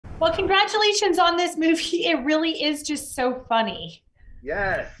Well, congratulations on this movie. It really is just so funny.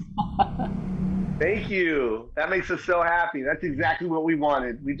 Yes, thank you. That makes us so happy. That's exactly what we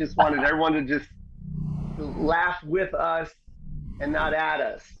wanted. We just wanted everyone to just laugh with us and not at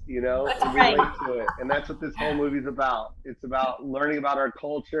us, and Right. relate to it. And that's what this whole movie's about. It's about learning about our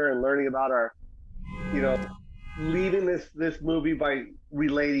culture and learning about our, you know, leaving this movie by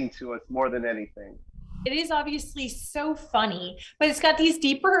relating to us more than anything. It is obviously so funny, but it's got these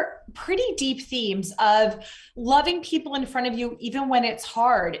deeper, pretty deep themes of loving people in front of you, even when it's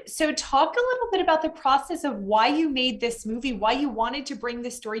hard. So, talk a little bit about the process of why you made this movie, why you wanted to bring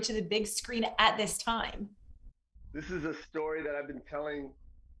this story to the big screen at this time. This is a story that I've been telling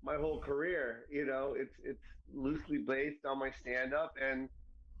my whole career. It's loosely based on my stand up and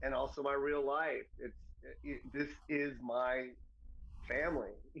also my real life. This is my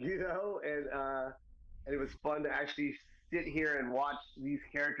family, and it was fun to actually sit here and watch these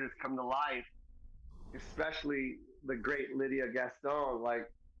characters come to life, especially the great Lydia Gaston. Like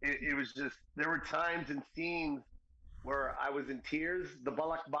it was just there were times and scenes where I was in tears. The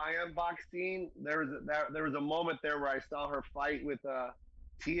Balak Bayan box scene. There was a moment there where I saw her fight with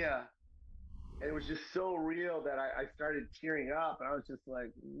Tia, and it was just so real that I started tearing up, and I was just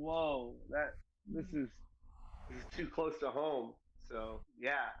like, "Whoa, that this is this is too close to home." So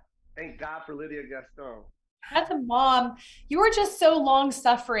yeah, thank God for Lydia Gaston. As a mom, you were just so long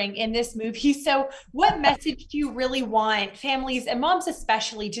suffering in this movie. So, what message do you really want families and moms,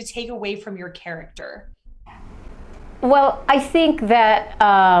 especially, to take away from your character? Well, I think that,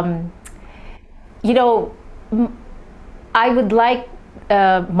 you know, I would like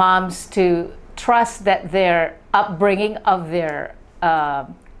moms to trust that their upbringing of their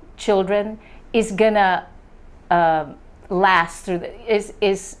children is gonna last through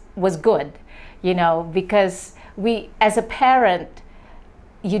is was good, because we as a parent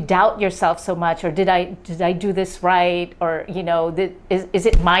you doubt yourself so much, or did I do this right, or is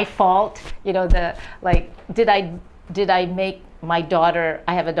it my fault, the like did I make my daughter,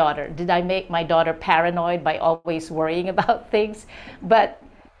 I have a daughter, did I make my daughter paranoid by always worrying about things? But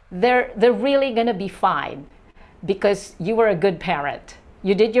they're really going to be fine because you were a good parent,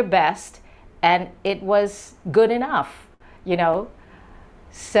 you did your best, and it was good enough, you know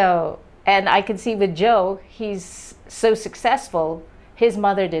so, and I can see with Joe, he's so successful. His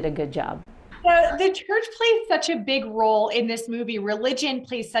mother did a good job. The church plays such a big role in this movie. Religion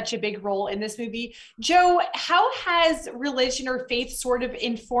plays such a big role in this movie. Joe, how has religion or faith sort of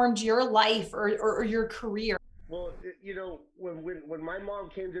informed your life or your career? Well, when my mom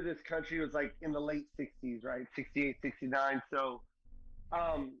came to this country, it was like in the late '60s, right? 68, 69. So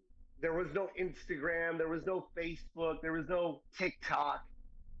um, there was no Instagram, there was no Facebook, there was no TikTok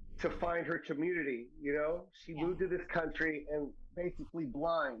to find her community. She moved to this country and basically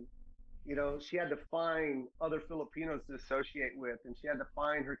blind. She had to find other Filipinos to associate with, and she had to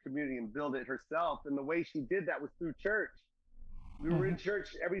find her community and build it herself. And the way she did that was through church. We were in Mhm.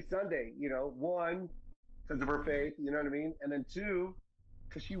 church every Sunday, one, because of her faith, you know what I mean? And then two,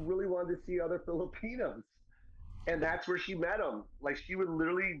 because she really wanted to see other Filipinos. And that's where she met them. Like she would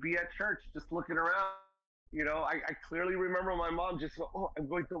literally be at church just looking around. I clearly remember my mom just go, "Oh, I'm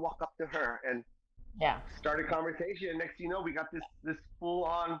going to walk up to her," and Yeah. start a conversation. And next thing you know, we got this full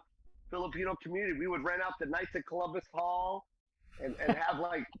on Filipino community. We would rent out the nights at Columbus Hall and have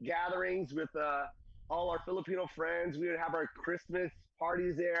like gatherings with all our Filipino friends. We would have our Christmas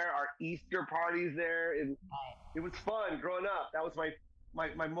parties there, our Easter parties there, and it was fun growing up. That was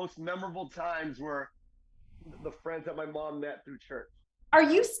my most memorable times were the friends that my mom met through church. Are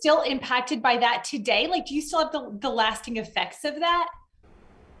you still impacted by that today? Like, do you still have the lasting effects of that?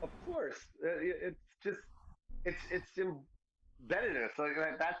 Of course, it's just it's embedded in us. Like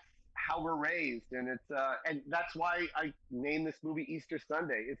that's how we're raised, and that's why I named this movie Easter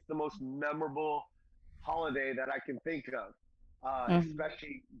Sunday. It's the most memorable holiday that I can think of, Mhm.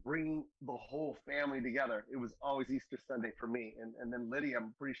 especially bringing the whole family together. It was always Easter Sunday for me, and then Lydia,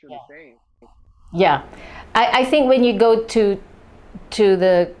 I'm pretty sure the same. Yeah, I think when you go to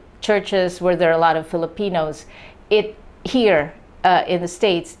the churches where there are a lot of Filipinos, it here in the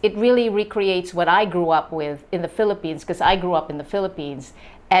States, it really recreates what I grew up with in the Philippines, because I grew up in the Philippines,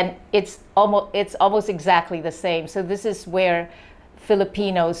 and it's almost exactly the same. So this is where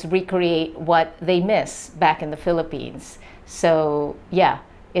Filipinos recreate what they miss back in the Philippines. So yeah,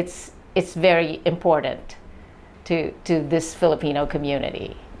 it's very important to this Filipino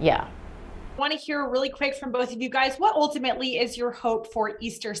community. Yeah. I want to hear really quick from both of you guys. What ultimately is your hope for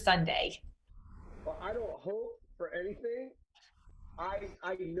Easter Sunday? Well, I don't hope for anything.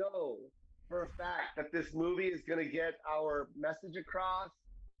 I know for a fact that this movie is going to get our message across,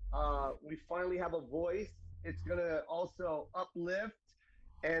 We finally have a voice. It's going to also uplift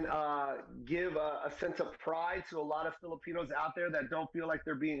and give a sense of pride to a lot of Filipinos out there that don't feel like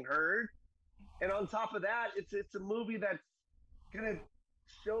they're being heard. And on top of that, it's a movie that's going to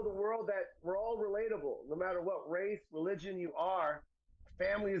show the world that we're all relatable, no matter what race, religion you are. A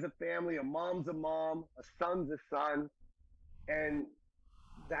family is a family, a mom's a mom, a son's a son, and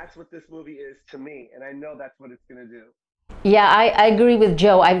that's what this movie is to me. And I know that's what it's going to do. Yeah, I agree with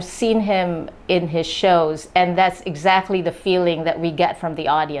Joe. I've seen him in his shows, and that's exactly the feeling that we get from the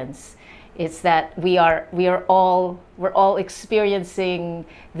audience. It's that we're all experiencing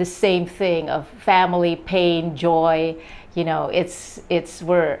the same thing of family, pain, joy. You know, it's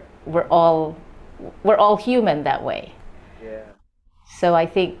we're all human that way. Yeah. So I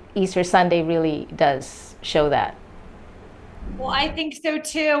think Easter Sunday really does show that. Well, I think so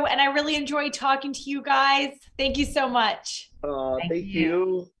too. And I really enjoyed talking to you guys. Thank you so much. Thank Thank you.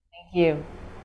 you. Thank you.